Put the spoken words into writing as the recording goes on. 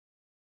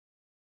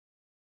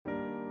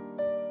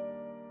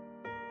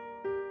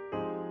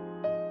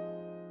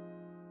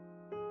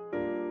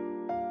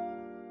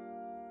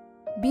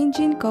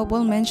BinJin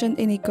couple mentioned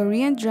in a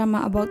Korean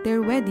drama about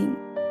their wedding.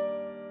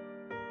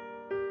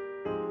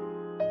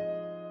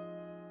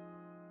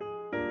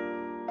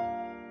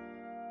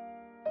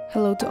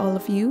 Hello to all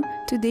of you.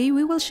 Today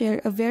we will share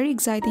a very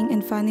exciting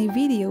and funny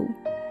video.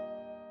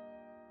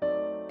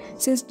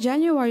 Since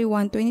January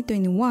 1,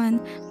 2021,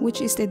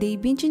 which is the day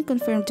BinJin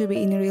confirmed to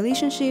be in a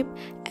relationship,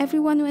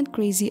 everyone went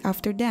crazy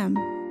after them.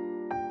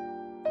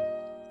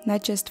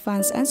 Not just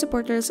fans and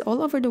supporters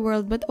all over the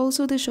world but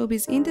also the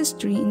showbiz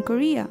industry in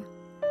Korea.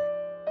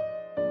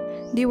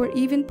 They were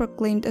even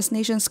proclaimed as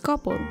nation's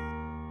couple.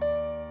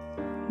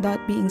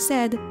 That being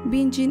said,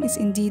 BinJin is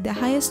indeed the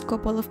highest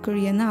couple of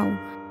Korea now.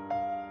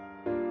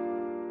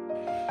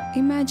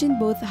 Imagine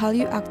both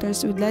Hallyu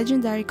actors with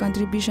legendary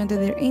contribution to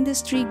their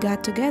industry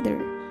got together.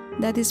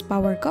 That is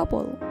power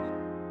couple.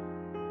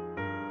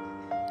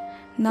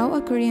 Now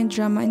a Korean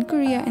drama in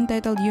Korea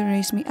entitled You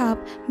Raise Me Up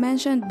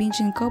mentioned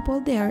BinJin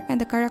couple there and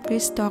the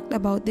characters talked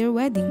about their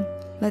wedding.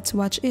 Let's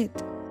watch it.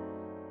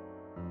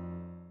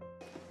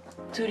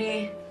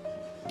 둘이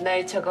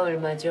나이 차가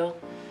얼마죠?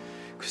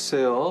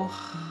 글쎄요.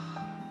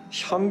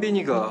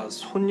 현빈이가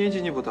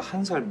손예진이보다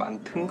한 살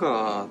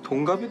많든가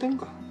동갑이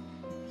된가.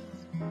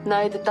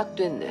 나이도 딱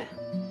됐네.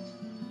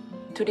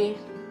 둘이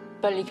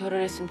빨리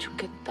결혼했으면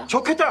좋겠다.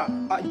 좋겠다!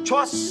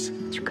 좋았어!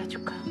 축하.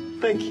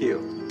 Thank you.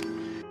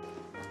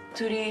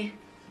 둘이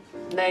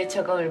나이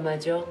차가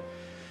얼마죠?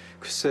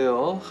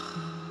 글쎄요.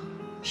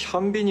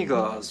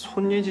 현빈이가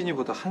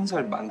손예진이보다 한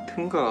살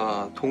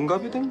많든가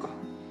동갑이 된가.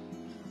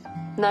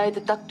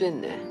 나이도 딱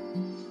됐네.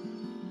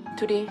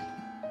 둘이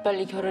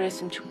빨리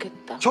결혼했으면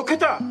좋겠다.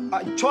 좋겠다!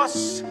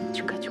 좋았어!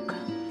 축하.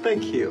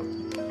 Thank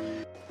you.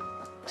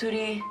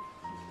 둘이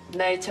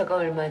나이 차가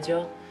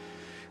얼마죠?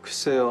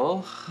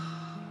 글쎄요.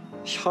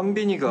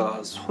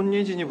 현빈이가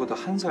손예진이보다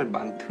한 살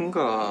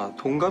많든가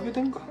동갑이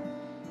된가.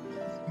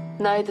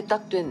 나이도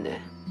딱 됐네.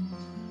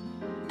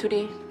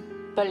 둘이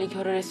빨리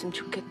결혼했으면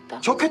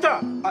좋겠다.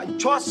 좋겠다!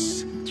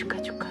 좋았어!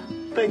 축하.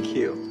 Thank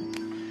you.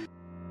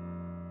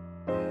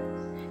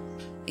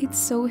 It's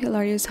so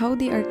hilarious how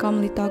they are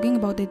calmly talking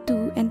about the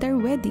two and their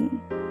wedding.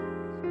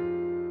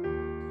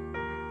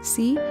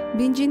 See,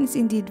 BinJin is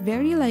indeed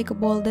very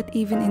likable that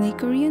even in a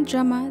Korean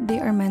drama they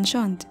are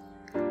mentioned.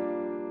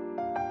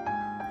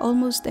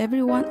 Almost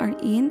everyone are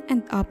in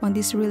and up on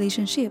this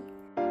relationship.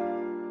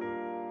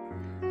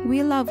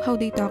 We love how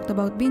they talked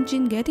about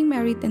BinJin getting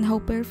married and how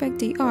perfect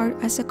they are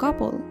as a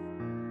couple.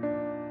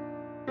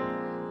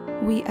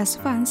 We as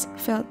fans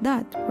felt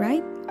that,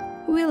 right?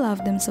 We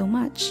love them so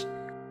much.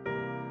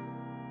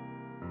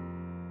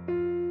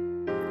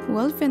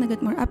 Well, if you wanna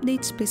get more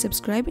updates, please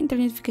subscribe and turn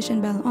the notification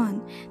bell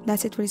on.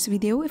 That's it for this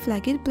video. If you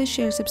like it, please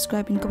share,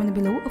 subscribe, and comment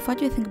below of what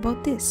you think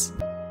about this.